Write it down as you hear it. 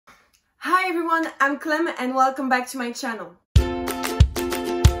Hi everyone, I'm Clem and welcome back to my channel. So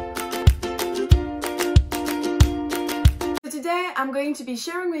today I'm going to be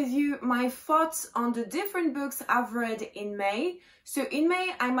sharing with you my thoughts on the different books I've read in May. So in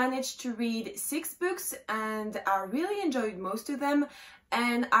May I managed to read 6 books and I really enjoyed most of them,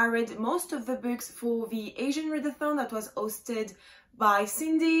 and I read most of the books for the Asian Readathon that was hosted by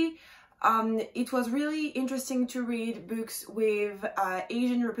Cindy. It was really interesting to read books with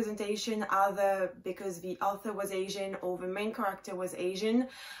Asian representation, either because the author was Asian or the main character was Asian.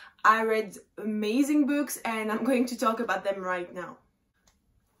 I read amazing books and I'm going to talk about them right now.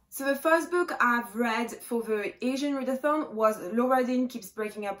 So the first book I've read for the Asian Readathon was Laura Dean Keeps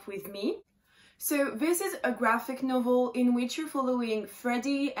Breaking Up With Me. So this is a graphic novel in which you're following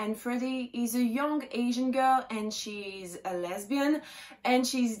Freddie, and Freddie is a young Asian girl and she's a lesbian and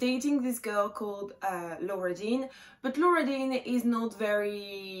she's dating this girl called Laura Dean. But Laura Dean is not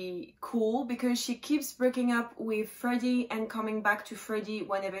very cool because she keeps breaking up with Freddie and coming back to Freddie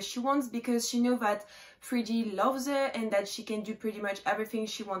whenever she wants, because she knows that Freddie loves her and that she can do pretty much everything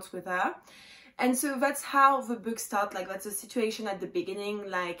she wants with her. And so that's how the book starts. Like, that's the situation at the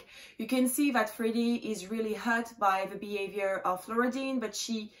beginning. Like, you can see that Freddie is really hurt by the behavior of Laura Dean, but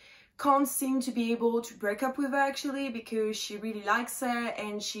she can't seem to be able to break up with her actually, because she really likes her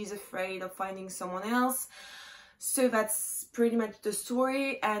and she's afraid of finding someone else. So that's pretty much the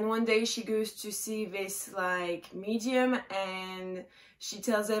story. And one day she goes to see this like medium and she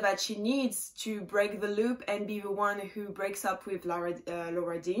tells her that she needs to break the loop and be the one who breaks up with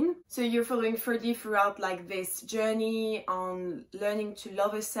Laura Dean. So you're following Freddie throughout like this journey on learning to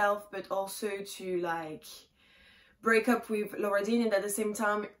love herself, but also to like break up with Laura Dean. And at the same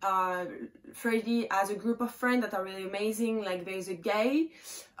time Freddie has a group of friends that are really amazing. Like, there's a gay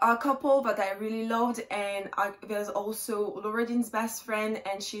couple that I really loved, and there's also Laura Dean's best friend,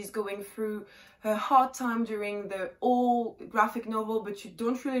 and she's going through her hard time during the whole graphic novel, but you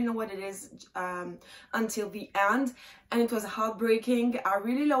don't really know what it is until the end, and it was heartbreaking. I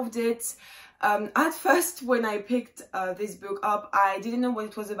really loved it. At first, when I picked this book up, I didn't know what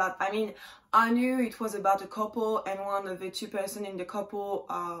it was about. I mean, I knew it was about a couple, and one of the two person in the couple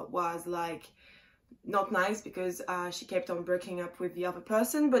was like not nice because she kept on breaking up with the other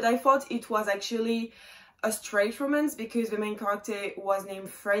person. But I thought it was actually a straight romance because the main character was named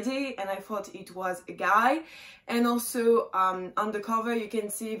Freddie, and I thought it was a guy. And also on the cover you can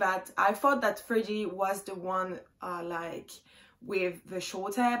see that I thought that Freddie was the one like with the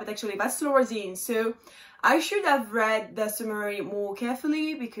short hair, but actually that's Laura Dean. So I should have read the summary more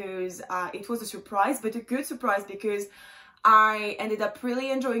carefully because it was a surprise, but a good surprise, because I ended up really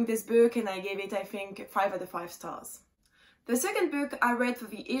enjoying this book and I gave it, I think, 5 out of 5 stars. The second book I read for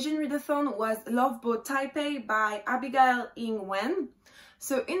the Asian Readathon was Love Boat Taipei by Abigail Ing Wen.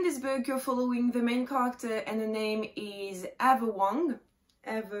 So in this book you're following the main character and her name is Ava Wong.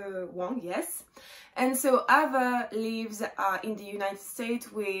 Ava Wong, yes. And so Ava lives in the United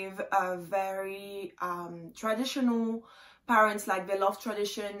States with a very traditional parents. Like, they love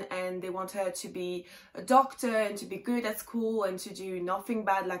tradition and they want her to be a doctor and to be good at school and to do nothing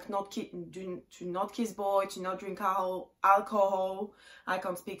bad, like to not kiss boys, to not drink alcohol, I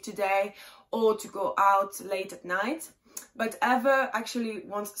can't speak today, or to go out late at night. But Eva actually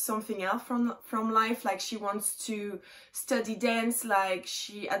wants something else from life. Like, she wants to study dance. Like,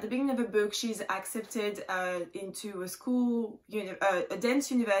 at the beginning of the book, she's accepted into a school, a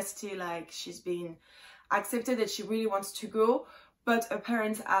dance university. Like, she's been accepted that she really wants to go, but her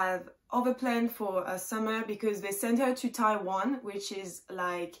parents have other plans for a summer because they send her to Taiwan, which is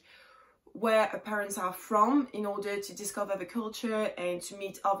like where her parents are from, in order to discover the culture and to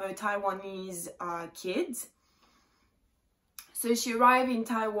meet other Taiwanese kids. So she arrived in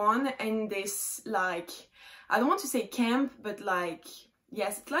Taiwan in this, like, I don't want to say camp, but like,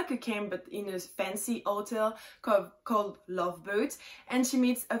 yes, it's like a camp, but in a fancy hotel called Love Boat. And she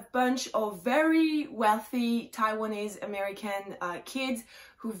meets a bunch of very wealthy Taiwanese American kids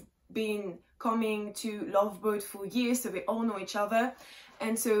who've been coming to Love Boat for years, so they all know each other.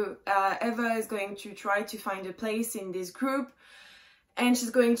 And so Eva is going to try to find a place in this group. And she's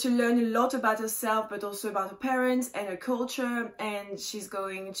going to learn a lot about herself, but also about her parents and her culture. And she's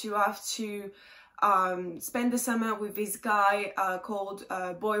going to have to spend the summer with this guy called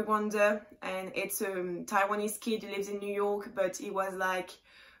Boy Wonder. And it's a Taiwanese kid who lives in New York, but he was like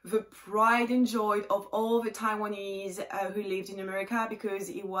the pride and joy of all the Taiwanese who lived in America, because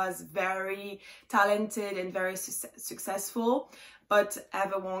he was very talented and very successful. But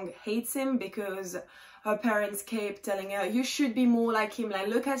Eva Wong hates him because her parents kept telling her, you should be more like him, like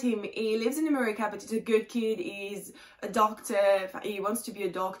look at him, he lives in America but he's a good kid, he's a doctor, he wants to be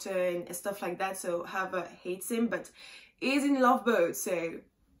a doctor and stuff like that. So Eva hates him, but he's in love boat, so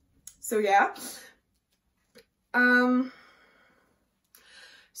yeah.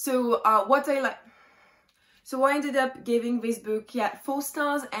 So I ended up giving this book, 4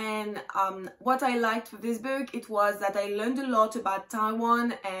 stars, and what I liked with this book, it was that I learned a lot about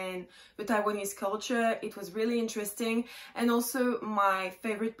Taiwan and the Taiwanese culture. It was really interesting, and also my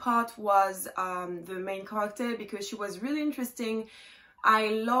favorite part was the main character, because she was really interesting. I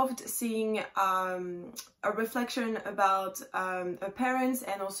loved seeing a reflection about her parents,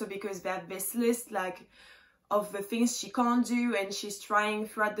 and also because they have this list like of the things she can't do, and she's trying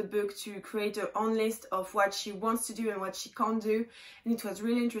throughout the book to create her own list of what she wants to do and what she can't do, and it was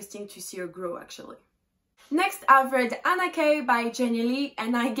really interesting to see her grow actually. Next, I've read Anna K by Jenny Lee,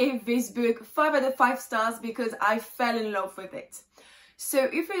 and I gave this book 5 out of 5 stars because I fell in love with it. So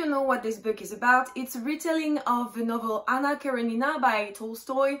if you don't know what this book is about, it's a retelling of the novel Anna Karenina by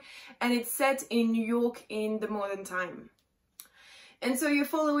Tolstoy, and it's set in New York in the modern time. And so you're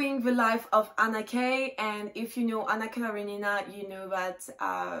following the life of Anna K, and if you know Anna Karenina, you know that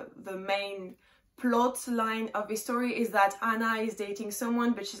the main plot line of the story is that Anna is dating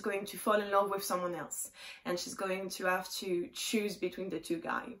someone, but she's going to fall in love with someone else, and she's going to have to choose between the two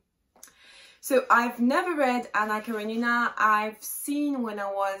guys. So I've never read Anna Karenina. I've seen when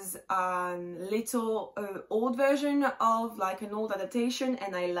I was little old version of like an old adaptation,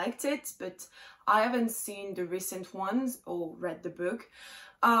 and I liked it, but I haven't seen the recent ones or read the book.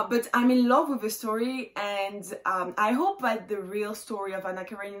 But I'm in love with the story, and I hope that the real story of Anna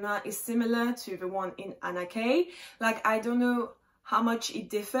Karenina is similar to the one in Anna K. Like, I don't know how much it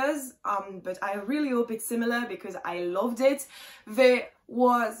differs, but I really hope it's similar because I loved it. There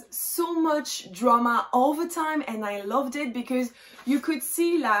was so much drama all the time, and I loved it because you could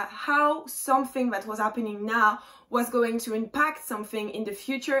see like how something that was happening now was going to impact something in the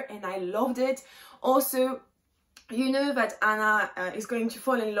future, and I loved it. Also, you know that Anna is going to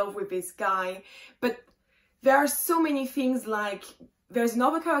fall in love with this guy, but there are so many things, like there's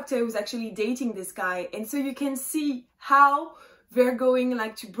another character who's actually dating this guy, and so you can see how they're going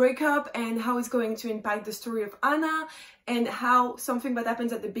like to break up and how it's going to impact the story of Anna, and how something that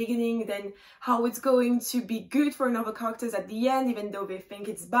happens at the beginning, then how it's going to be good for another characters at the end, even though they think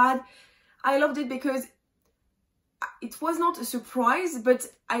it's bad. I loved it because it was not a surprise, but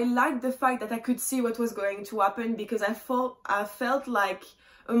I liked the fact that I could see what was going to happen, because I felt like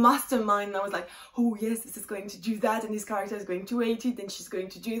a mastermind. I was like, oh yes, this is going to do that, and this character is going to hate it, and she's going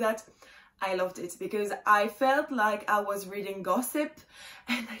to do that. I loved it because I felt like I was reading gossip,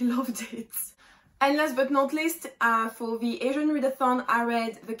 and I loved it. And last but not least, for the Asian Readathon, I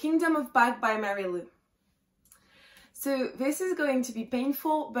read The Kingdom of Back by Mary Lou. So this is going to be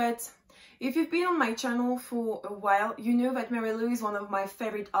painful, but if you've been on my channel for a while, you know that Mary Lou is one of my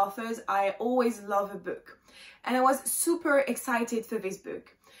favorite authors. I always love a book, and I was super excited for this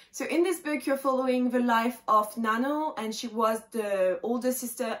book. So in this book, you're following the life of Nano, and she was the older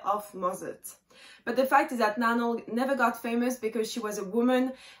sister of Mozart. But the fact is that Nano never got famous because she was a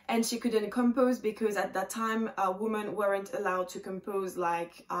woman, and she couldn't compose because at that time women weren't allowed to compose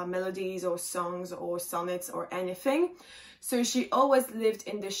like melodies or songs or sonnets or anything. So she always lived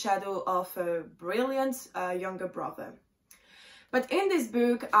in the shadow of a brilliant younger brother. But in this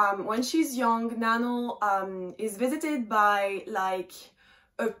book, when she's young, Nano is visited by like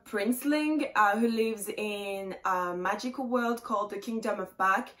a princeling who lives in a magical world called the Kingdom of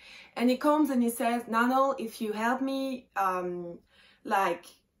Back, and he comes and he says, Nano, if you help me to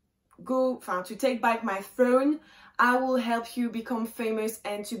take back my throne, I will help you become famous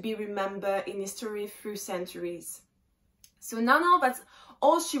and to be remembered in history through centuries. So Nano, that's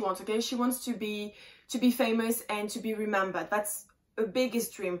all she wants, okay? She wants to be famous and to be remembered. That's her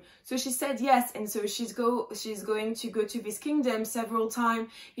biggest dream. So she said yes, and so she's going to go to this kingdom several times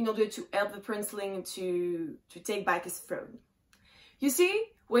in order to help the princeling to take back his throne. You see,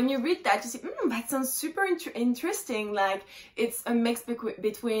 when you read that, you see, that sounds super interesting. Like, it's a mix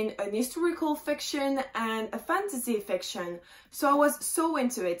between an historical fiction and a fantasy fiction. So I was so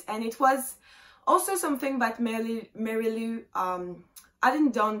into it, and it was also something that Mary Lou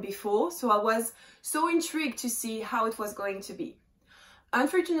hadn't done before. So I was so intrigued to see how it was going to be.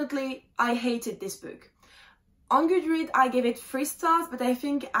 Unfortunately, I hated this book. On Goodreads, I gave it 3 stars, but I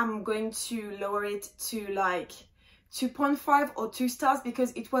think I'm going to lower it to like 2.5 or 2 stars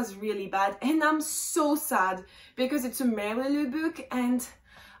because it was really bad, and I'm so sad because it's a Mary book and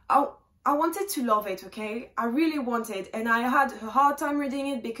I wanted to love it, okay? I really wanted, and I had a hard time reading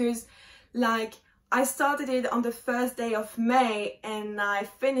it because like I started it on the first day of May and I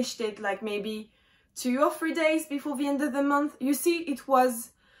finished it like maybe 2 or 3 days before the end of the month. You see, it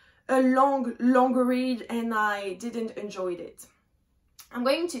was a long read and I didn't enjoy it. I'm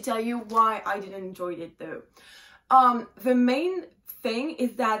going to tell you why I didn't enjoy it though. The main thing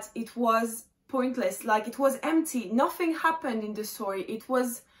is that it was pointless, like it was empty. Nothing happened in the story. It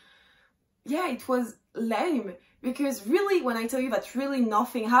was, yeah, it was lame, because really when I tell you that really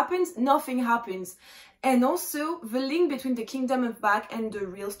nothing happens, nothing happens. And also the link between the Kingdom of Back and the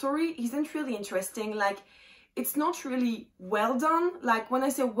real story isn't really interesting. Like, it's not really well done. Like, when I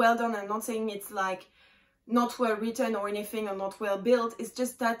say well done, I'm not saying it's like not well written or anything or not well built. It's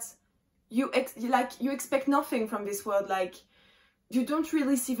just that you expect nothing from this world. Like, you don't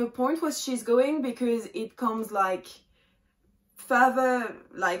really see the point where she's going because it comes like further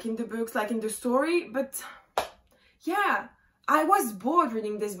like in the books, like in the story. But yeah, I was bored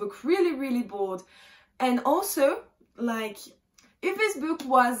reading this book, really bored. And also, like, if this book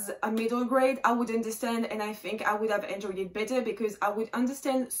was a middle grade, I would understand, and I think I would have enjoyed it better because I would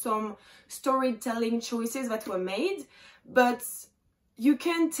understand some storytelling choices that were made, but you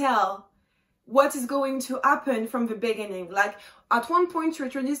can tell what is going to happen from the beginning. Like, at one point you're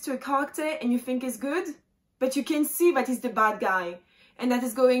introduced to a character and you think is good, but you can see that he's the bad guy and that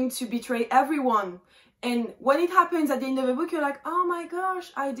is going to betray everyone. And when it happens at the end of the book, you're like, oh my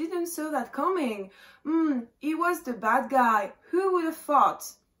gosh, I didn't saw that coming. He was the bad guy. Who would have thought?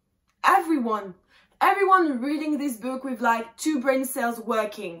 Everyone reading this book with like 2 brain cells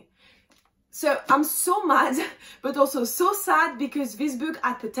working. So I'm so mad, but also so sad because this book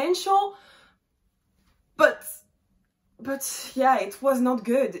had potential, but yeah, it was not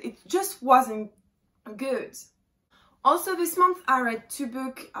good. It just wasn't good. Also, this month I read 2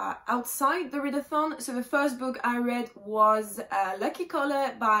 books outside the readathon. So the first book I read was Lucky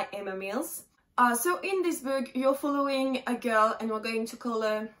Color by Emma Mills. So in this book you're following a girl, and we're going to call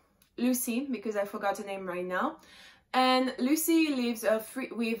her Lucy because I forgot her name right now. And Lucy lives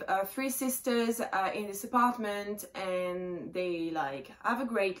with 3 sisters in this apartment, and they like have a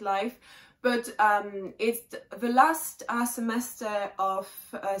great life. But it's the last semester of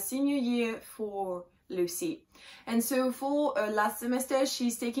senior year for Lucy. And so for last semester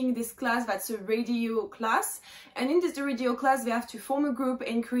she's taking this class that's a radio class, and in this radio class they have to form a group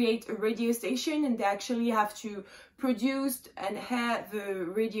and create a radio station, and they actually have to produce and air the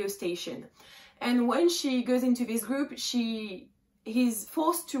radio station. And when she goes into this group, he's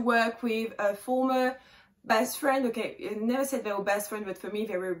forced to work with a former best friend. Okay, I never said they were best friends, but for me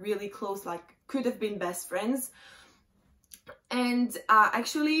they were really close, like could have been best friends. And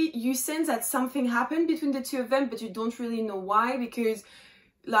actually you sense that something happened between the 2 of them, but you don't really know why, because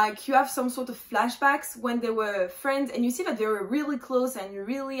like you have some sort of flashbacks when they were friends, and you see that they were really close and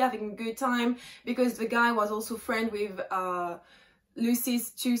really having a good time, because the guy was also friend with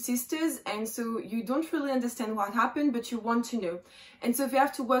Lucy's 2 sisters, and so you don't really understand what happened, but you want to know. And so they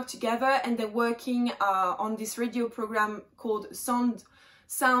have to work together, and they're working on this radio program called Sound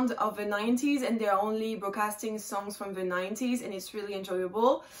of the 90s, and they're only broadcasting songs from the 90s, and it's really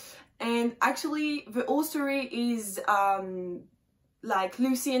enjoyable. And actually the whole story is like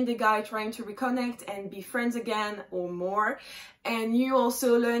Lucy and the guy trying to reconnect and be friends again or more, and you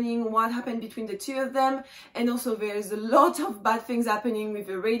also learning what happened between the 2 of them. And also there's a lot of bad things happening with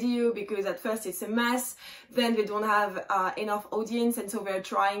the radio, because at first it's a mess, then they don't have enough audience, and so they're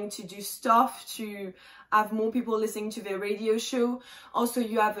trying to do stuff to have more people listening to their radio show. Also,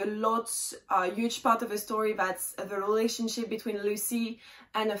 you have a huge part of the story that's the relationship between Lucy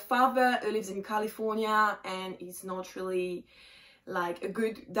and her father, who lives in California, and he's not really like a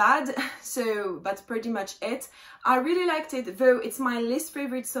good dad. So that's pretty much it. I really liked it, though it's my least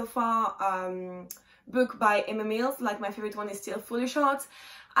favorite so far book by Emma Mills. Like, my favorite one is still Foolish Hearts.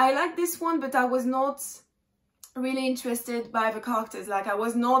 I like this one, but I was not really interested by the characters. Like, I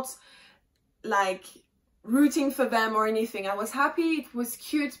was not like rooting for them or anything. I was happy, it was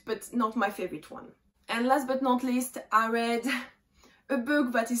cute, but not my favorite one. And last but not least, I read a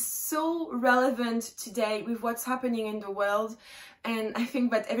book that is so relevant today with what's happening in the world, and I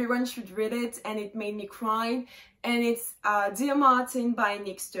think that everyone should read it, and it made me cry, and it's Dear Martin by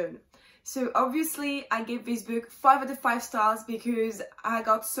Nick Stone. So obviously I gave this book 5 out of 5 stars because I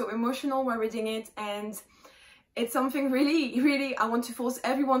got so emotional while reading it, and it's something really I want to force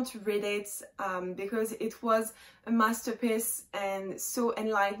everyone to read it because it was a masterpiece and so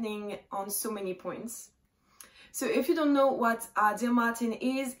enlightening on so many points. So if you don't know what Dear Martin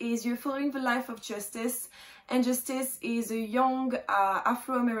is you're following the life of Justice, and Justice is a young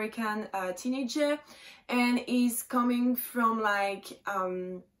Afro-American teenager, and he's coming from like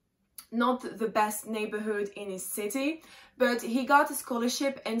not the best neighborhood in his city, but he got a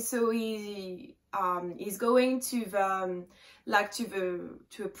scholarship, and so he's going to the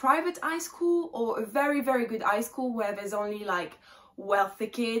to a private high school, or a very good high school where there's only like wealthy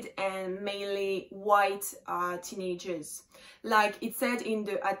kid and mainly white teenagers. Like it said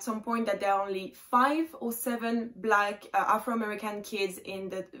at some point that there are only 5 or 7 black Afro-American kids in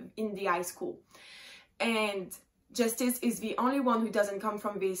the high school, and Justice is the only one who doesn't come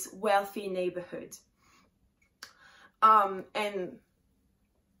from this wealthy neighborhood.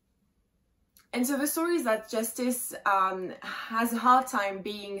 And so the story is that Justice has a hard time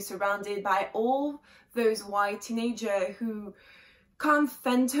being surrounded by all those white teenagers who can't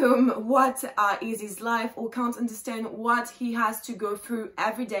fathom what is his life, or can't understand what he has to go through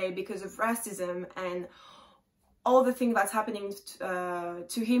every day because of racism and all the things that's happening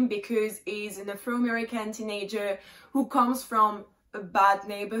to him, because he's an Afro-American teenager who comes from a bad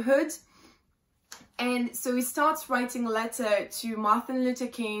neighborhood. And so he starts writing a letter to Martin Luther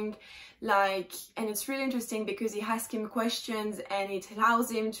King, and it's really interesting because he asks him questions, and it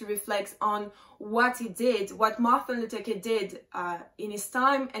allows him to reflect on what he did, what Martin Luther King did in his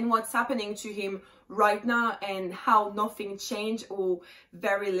time, and what's happening to him right now, and how nothing changed, or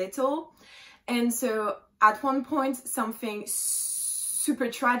very little. And so at one point something super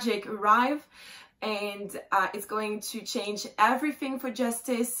tragic arrives, and it's going to change everything for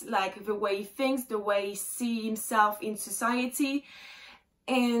Justice, like the way he thinks, the way he sees himself in society.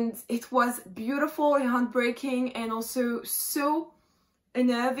 And it was beautiful and heartbreaking, and also so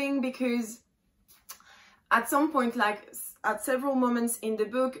unnerving, because at some point, like at several moments in the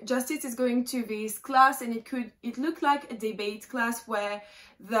book, Justice is going to this class, and it looked like a debate class where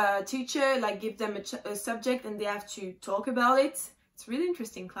the teacher like give them a subject and they have to talk about it. It's a really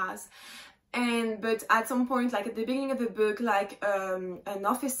interesting class. But at some point, like at the beginning of the book, like an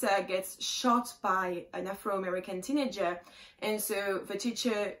officer gets shot by an Afro-American teenager, and so the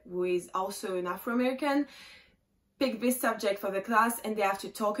teacher, who is also an Afro-American, picked this subject for the class, and they have to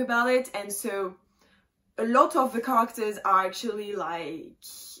talk about it. And so a lot of the characters are actually like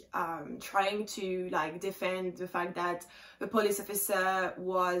trying to like defend the fact that the police officer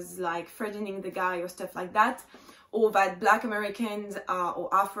was like threatening the guy or stuff like that, or that Black Americans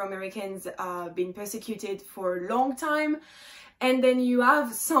or Afro-Americans been persecuted for a long time. And then you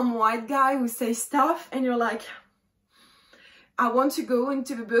have some white guy who says stuff, and you're like, I want to go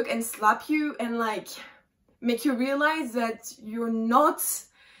into the book and slap you and like make you realize that you're not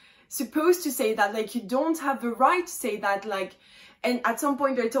supposed to say that, like you don't have the right to say that, like. And at some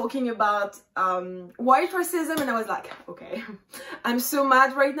point they're talking about white racism, and I was like, okay, I'm so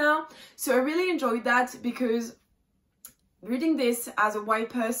mad right now. So I really enjoyed that, because reading this as a white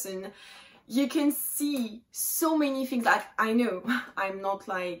person, you can see so many things. Like, I know I'm not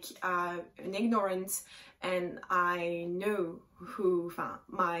like an ignorant, and I know who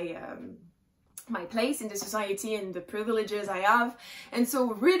my place in the society and the privileges I have. And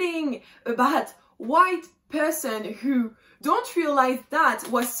so reading about white person who don't realize that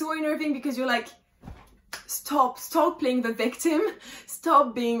was so unnerving, because you're like, stop playing the victim,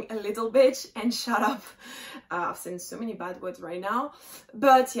 stop being a little bitch, and shut up. I've said so many bad words right now,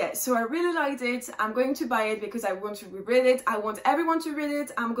 but yeah, so I really liked it. I'm going to buy it because I want to reread it. I want everyone to read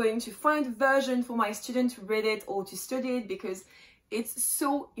it. I'm going to find a version for my students to read it or to study it, because it's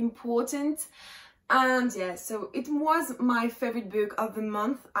so important. And yeah, so it was my favorite book of the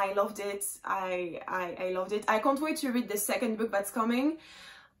month. I loved it. I loved it. I can't wait to read the second book that's coming.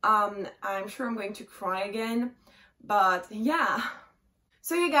 I'm sure I'm going to cry again, but yeah.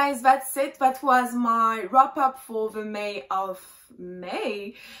 So yeah guys, that's it. That was my wrap up for the May.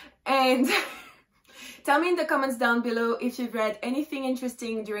 And tell me in the comments down below if you've read anything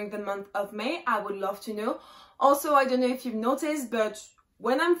interesting during the month of May. I would love to know. Also, I don't know if you've noticed, but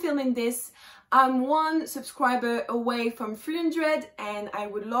when I'm filming this, I'm 1 subscriber away from 300, and I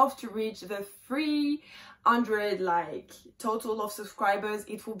would love to reach the 300 like total of subscribers.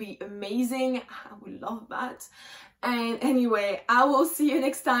 It will be amazing. I would love that. And anyway, I will see you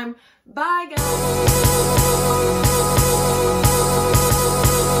next time. Bye guys.